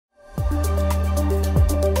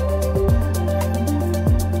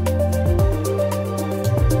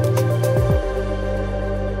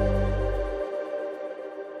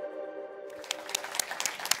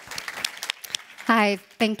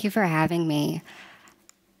Thank you for having me.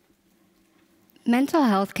 Mental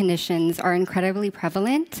health conditions are incredibly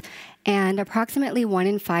prevalent, and approximately 1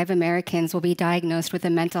 in 5 Americans will be diagnosed with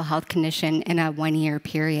a mental health condition in a one-year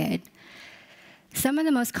period. Some of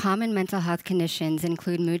the most common mental health conditions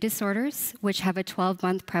include mood disorders, which have a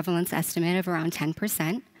 12-month prevalence estimate of around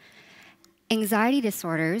 10%, anxiety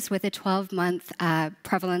disorders with a 12-month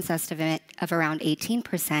prevalence estimate of around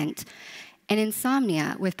 18%, and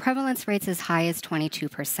insomnia with prevalence rates as high as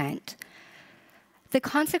 22%. The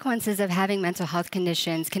consequences of having mental health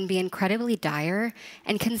conditions can be incredibly dire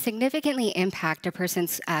and can significantly impact a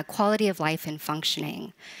person's quality of life and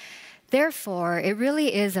functioning. Therefore, it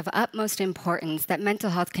really is of utmost importance that mental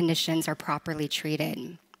health conditions are properly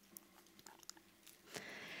treated.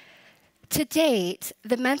 To date,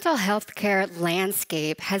 the mental health care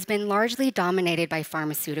landscape has been largely dominated by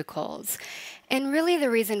pharmaceuticals. And really the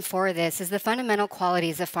reason for this is the fundamental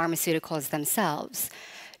qualities of pharmaceuticals themselves.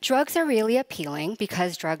 Drugs are really appealing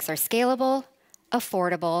because drugs are scalable,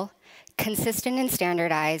 affordable, consistent and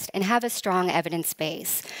standardized, and have a strong evidence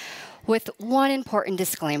base, with one important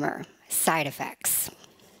disclaimer: side effects.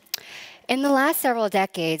 In the last several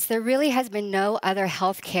decades, there really has been no other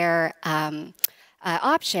healthcare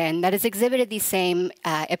option that has exhibited these same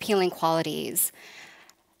appealing qualities.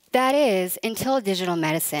 That is, until digital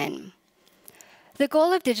medicine. The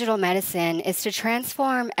goal of digital medicine is to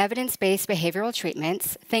transform evidence-based behavioral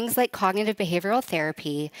treatments, things like cognitive behavioral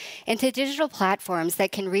therapy, into digital platforms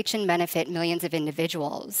that can reach and benefit millions of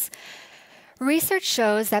individuals. Research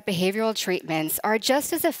shows that behavioral treatments are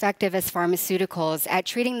just as effective as pharmaceuticals at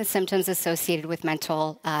treating the symptoms associated with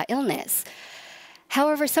mental illness.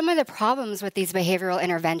 However, some of the problems with these behavioral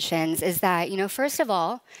interventions is that, first of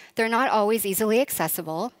all, they're not always easily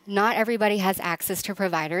accessible. Not everybody has access to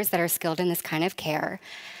providers that are skilled in this kind of care.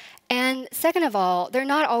 And second of all, they're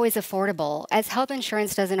not always affordable, as health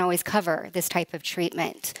insurance doesn't always cover this type of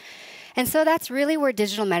treatment. And so that's really where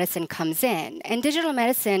digital medicine comes in. And digital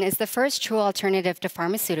medicine is the first true alternative to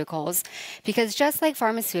pharmaceuticals, because just like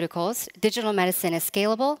pharmaceuticals, digital medicine is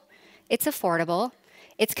scalable, it's affordable,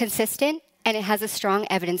 it's consistent, and it has a strong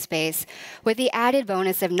evidence base, with the added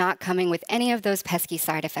bonus of not coming with any of those pesky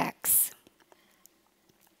side effects.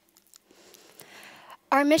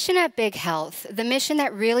 Our mission at Big Health, the mission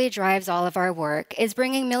that really drives all of our work, is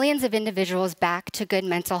bringing millions of individuals back to good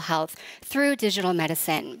mental health through digital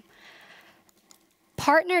medicine.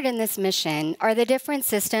 Partnered in this mission are the different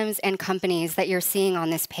systems and companies that you're seeing on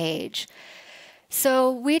this page.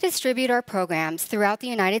 So we distribute our programs throughout the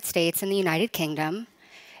United States and the United Kingdom.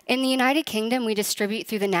 In the United Kingdom, we distribute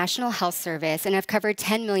through the National Health Service and have covered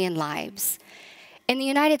 10 million lives. In the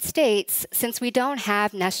United States, since we don't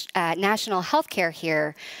have national health care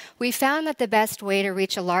here, we found that the best way to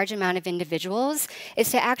reach a large amount of individuals is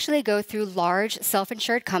to actually go through large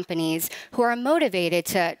self-insured companies who are motivated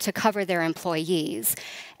to cover their employees.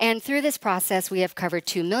 And through this process, we have covered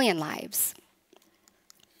 2 million lives.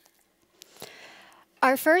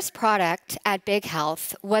 Our first product at Big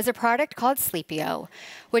Health was a product called Sleepio,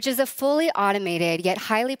 which is a fully automated yet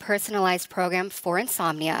highly personalized program for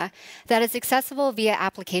insomnia that is accessible via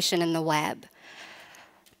application in the web.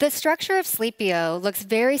 The structure of Sleepio looks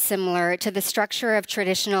very similar to the structure of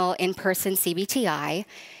traditional in-person CBTI,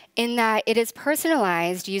 in that it is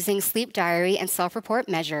personalized using sleep diary and self-report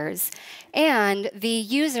measures, and the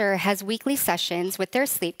user has weekly sessions with their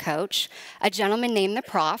sleep coach, a gentleman named the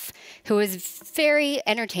Prof, who is very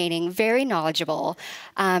entertaining, very knowledgeable,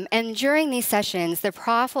 and during these sessions, the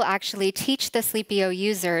Prof will actually teach the Sleepio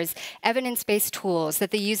users evidence-based tools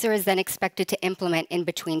that the user is then expected to implement in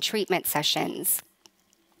between treatment sessions.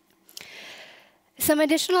 Some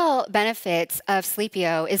additional benefits of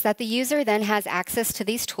Sleepio is that the user then has access to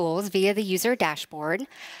these tools via the user dashboard.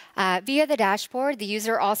 Via the dashboard, the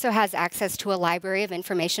user also has access to a library of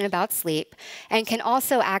information about sleep and can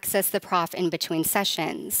also access the Prof in between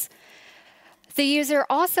sessions. The user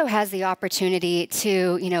also has the opportunity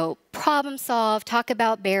to, problem solve, talk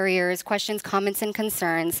about barriers, questions, comments, and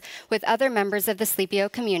concerns with other members of the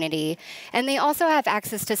Sleepio community. And they also have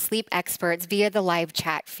access to sleep experts via the live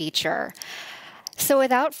chat feature. So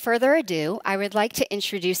without further ado, I would like to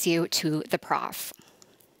introduce you to the Prof.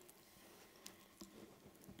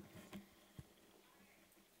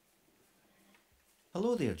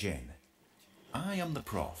 Hello there, Jen. I am the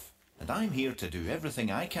Prof, and I'm here to do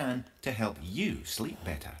everything I can to help you sleep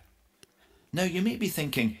better. Now, you may be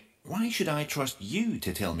thinking, why should I trust you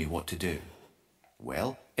to tell me what to do?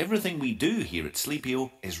 Well, everything we do here at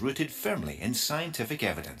Sleepio is rooted firmly in scientific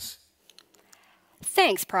evidence.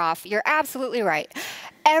 Thanks, Prof. You're absolutely right.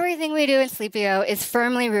 Everything we do in Sleepio is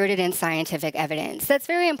firmly rooted in scientific evidence. That's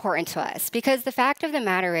very important to us because the fact of the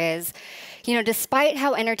matter is, despite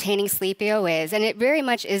how entertaining Sleepio is, and it very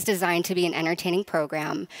much is designed to be an entertaining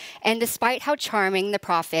program, and despite how charming the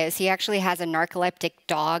prof is, he actually has a narcoleptic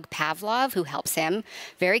dog, Pavlov, who helps him.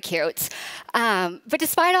 Very cute. But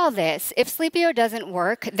despite all this, if Sleepio doesn't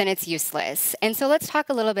work, then it's useless. And so let's talk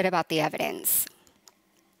a little bit about the evidence.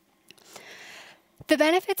 The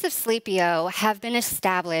benefits of Sleepio have been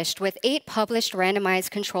established with 8 published randomized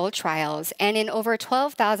controlled trials and in over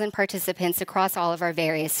 12,000 participants across all of our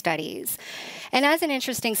various studies. And as an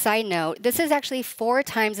interesting side note, this is actually 4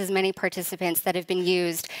 times as many participants that have been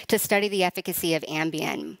used to study the efficacy of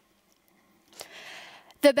Ambien.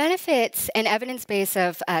 The benefits and evidence base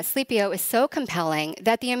of Sleepio is so compelling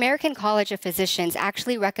that the American College of Physicians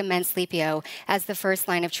actually recommends Sleepio as the first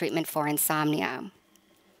line of treatment for insomnia.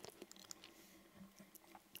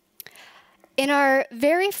 In our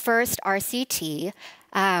very first RCT,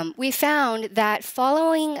 we found that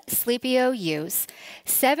following Sleepio use,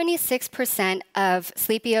 76% of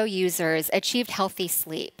Sleepio users achieved healthy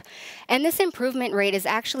sleep. And this improvement rate is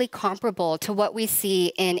actually comparable to what we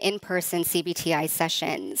see in in-person CBTI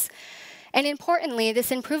sessions. And importantly,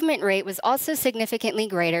 this improvement rate was also significantly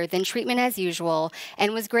greater than treatment as usual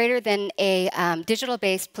and was greater than a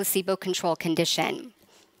digital-based placebo control condition.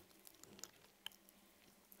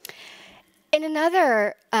 In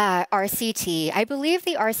another RCT, I believe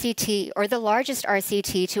the RCT, or the largest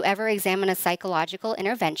RCT to ever examine a psychological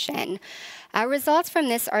intervention, results from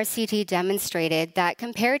this RCT demonstrated that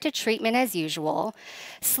compared to treatment as usual,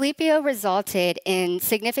 Sleepio resulted in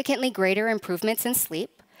significantly greater improvements in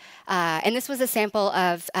sleep. And this was a sample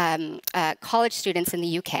of college students in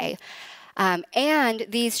the UK. And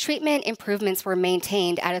these treatment improvements were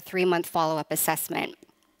maintained at a 3-month follow-up assessment.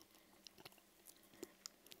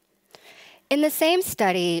 In the same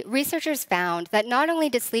study, researchers found that not only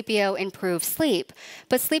did Sleepio improve sleep,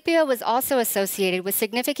 but Sleepio was also associated with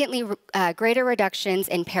significantly greater reductions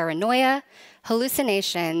in paranoia,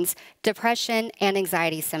 hallucinations, depression, and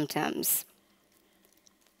anxiety symptoms.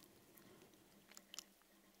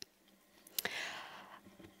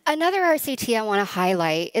 Another RCT I want to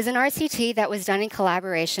highlight is an RCT that was done in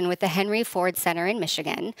collaboration with the Henry Ford Center in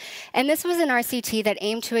Michigan. And this was an RCT that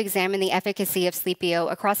aimed to examine the efficacy of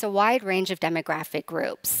Sleepio across a wide range of demographic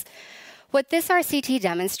groups. What this RCT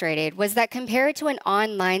demonstrated was that compared to an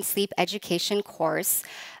online sleep education course,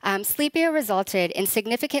 Sleepio resulted in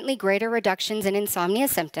significantly greater reductions in insomnia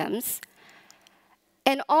symptoms,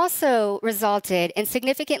 and also resulted in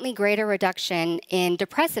significantly greater reduction in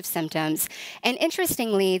depressive symptoms. And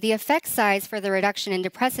interestingly, the effect size for the reduction in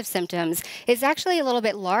depressive symptoms is actually a little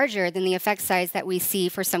bit larger than the effect size that we see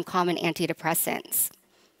for some common antidepressants.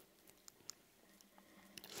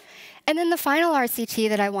 And then the final RCT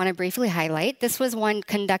that I want to briefly highlight, this was one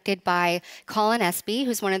conducted by Colin Espy,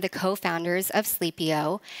 who's one of the co-founders of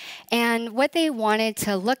Sleepio. And what they wanted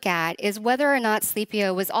to look at is whether or not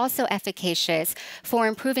Sleepio was also efficacious for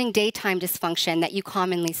improving daytime dysfunction that you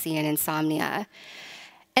commonly see in insomnia.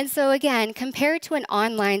 And so again, compared to an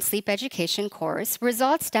online sleep education course,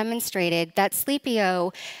 results demonstrated that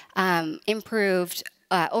Sleepio improved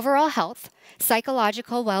overall health,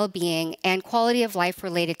 psychological well-being, and quality of life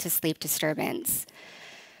related to sleep disturbance.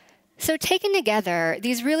 So taken together,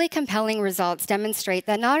 these really compelling results demonstrate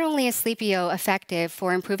that not only is Sleepio effective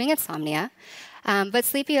for improving insomnia, but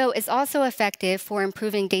Sleepio is also effective for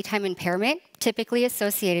improving daytime impairment, typically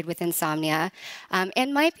associated with insomnia,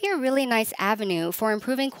 and might be a really nice avenue for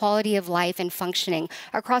improving quality of life and functioning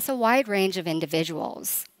across a wide range of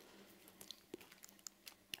individuals.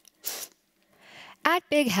 At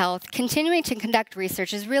Big Health, continuing to conduct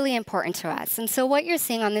research is really important to us. And so what you're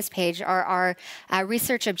seeing on this page are our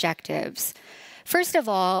research objectives. First of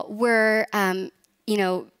all, we're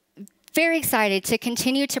very excited to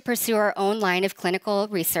continue to pursue our own line of clinical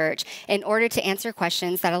research in order to answer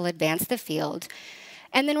questions that will advance the field.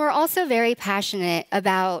 And then we're also very passionate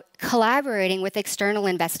about collaborating with external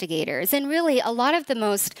investigators. And really, a lot of the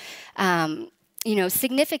most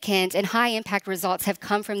significant and high-impact results have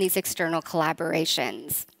come from these external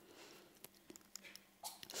collaborations.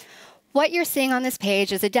 What you're seeing on this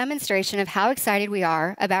page is a demonstration of how excited we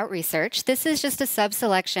are about research. This is just a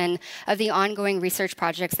sub-selection of the ongoing research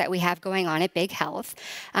projects that we have going on at Big Health.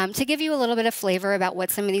 To give you a little bit of flavor about what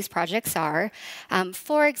some of these projects are,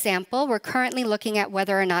 for example, we're currently looking at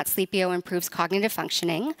whether or not Sleepio improves cognitive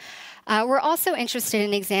functioning. We're also interested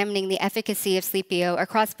in examining the efficacy of Sleepio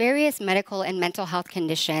across various medical and mental health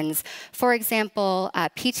conditions. For example,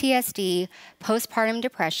 PTSD, postpartum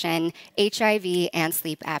depression, HIV, and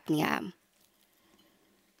sleep apnea.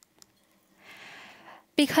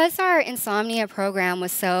 Because our insomnia program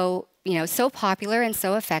was so popular and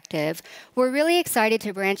so effective, we're really excited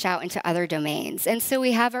to branch out into other domains. And so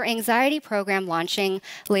we have our anxiety program launching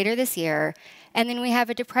later this year, and then we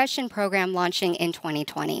have a depression program launching in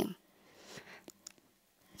 2020.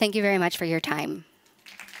 Thank you very much for your time.